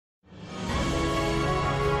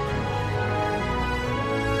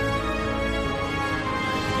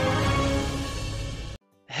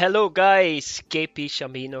Hello guys,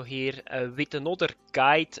 KpShamino here with another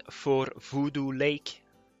guide for Voodoo Lake.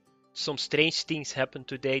 Some strange things happened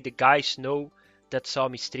today. The guys know that saw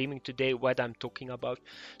me streaming today what I'm talking about.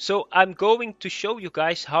 So I'm going to show you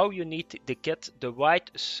guys how you need to get the white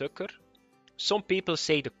sucker. Some people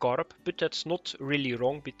say the carp, but that's not really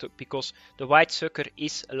wrong because the white sucker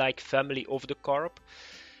is like family of the carp.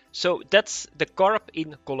 So that's the carp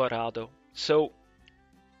in Colorado. So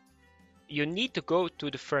you need to go to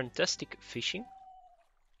the fantastic fishing,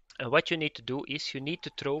 and what you need to do is you need to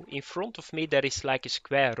throw in front of me. There is like a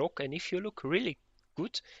square rock, and if you look really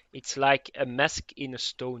good, it's like a mask in a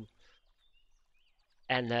stone.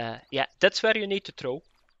 And yeah, that's where you need to throw.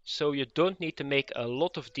 So you don't need to make a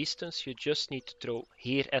lot of distance, you just need to throw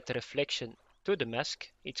here at the reflection to the mask.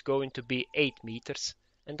 It's going to be 8 meters,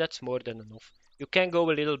 and that's more than enough. You can go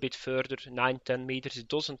a little bit further, 9-10 meters, it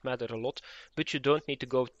doesn't matter a lot, but you don't need to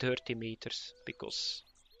go 30 meters because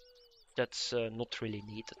that's not really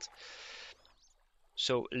needed.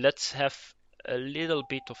 So let's have a little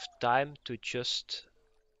bit of time to just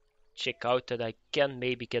check out that I can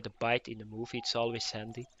maybe get a bite in the movie. It's always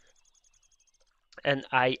handy. And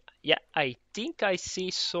I think I see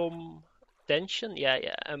some tension. Yeah,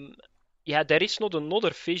 there is not another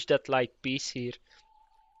fish that like peace here.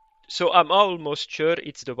 So I'm almost sure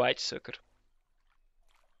it's the white sucker.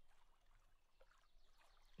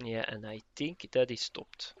 Yeah, and I think that is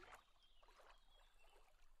stopped.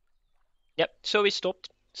 Yep, so he stopped.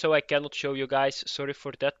 So I cannot show you guys, sorry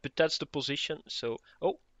for that, but that's the position. So,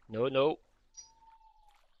 oh, no.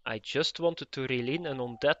 I just wanted to reel in, and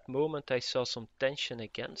on that moment I saw some tension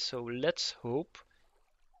again. So let's hope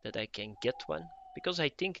that I can get one, because I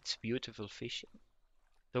think it's beautiful fishing.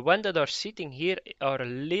 The ones that are sitting here are a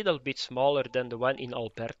little bit smaller than the one in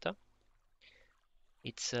Alberta.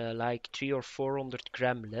 It's like 300 or 400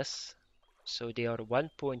 gram less. So they are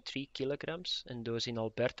 1.3 kilograms, and those in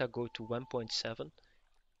Alberta go to 1.7.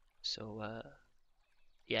 So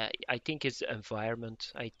yeah, I think it's the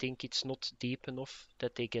environment. I think it's not deep enough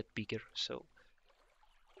that they get bigger. So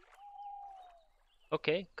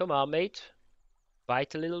okay, come on, mate.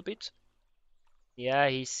 Bite a little bit. Yeah,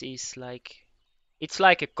 he's like, it's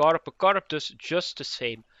like a carp. A carp does just the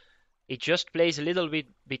same. He just plays a little bit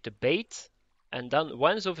with the bait, and then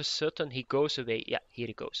once of a sudden he goes away. Yeah, here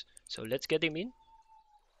he goes. So let's get him in.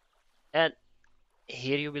 And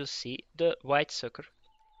here you will see the white sucker.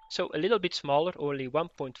 So a little bit smaller, only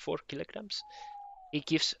 1.4 kilograms. He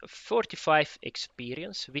gives 45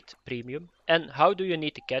 experience with premium. And how do you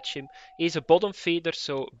need to catch him? He's a bottom feeder,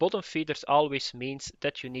 so bottom feeders always means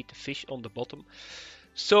that you need to fish on the bottom.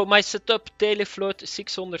 So my setup, daily float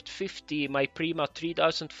 650, my Prima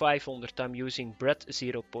 3500, I'm using bread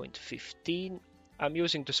 0.15. I'm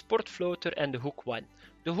using the sport floater and the hook 1.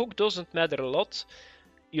 The hook doesn't matter a lot.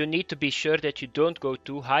 You need to be sure that you don't go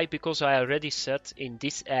too high, because I already said in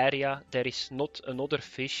this area there is not another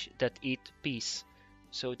fish that eat peas.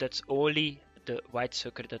 So that's only the white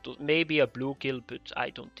sucker that does. Maybe a bluegill, but I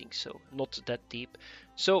don't think so. Not that deep.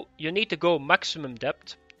 So you need to go maximum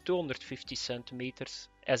depth, 250 centimeters,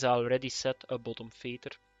 as I already said, a bottom feeder.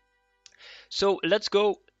 So let's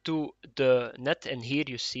go to the net, and here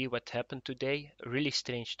you see what happened today. Really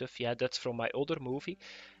strange stuff. Yeah, that's from my other movie.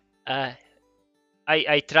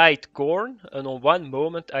 I tried corn, and on one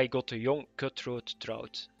moment I got a young cutthroat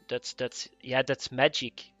trout. That's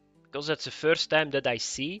magic, because that's the first time that I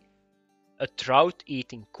see a trout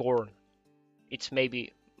eating corn. It's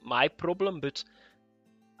maybe my problem, but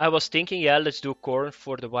I was thinking, yeah, let's do corn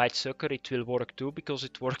for the white sucker. It will work too, because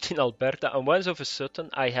it worked in Alberta. And once of a sudden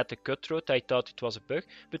I had a cutthroat. I thought it was a bug,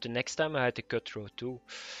 but the next time I had a cutthroat too.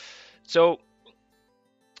 So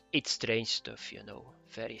it's strange stuff, you know,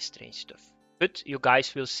 very strange stuff. But you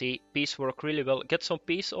guys will see peas work really well. Get some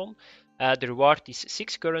peas on. The reward is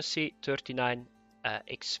 6 currency, 39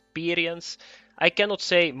 experience. I cannot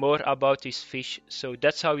say more about this fish, so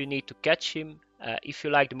that's how you need to catch him. If you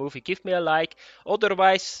like the movie, give me a like.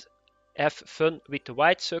 Otherwise, have fun with the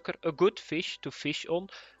white sucker. A good fish to fish on,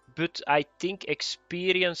 but I think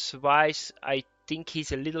experience wise, I think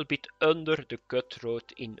he's a little bit under the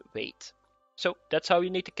cutthroat in weight. So that's how you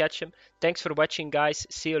need to catch him. Thanks for watching, guys.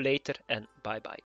 See you later, and bye bye.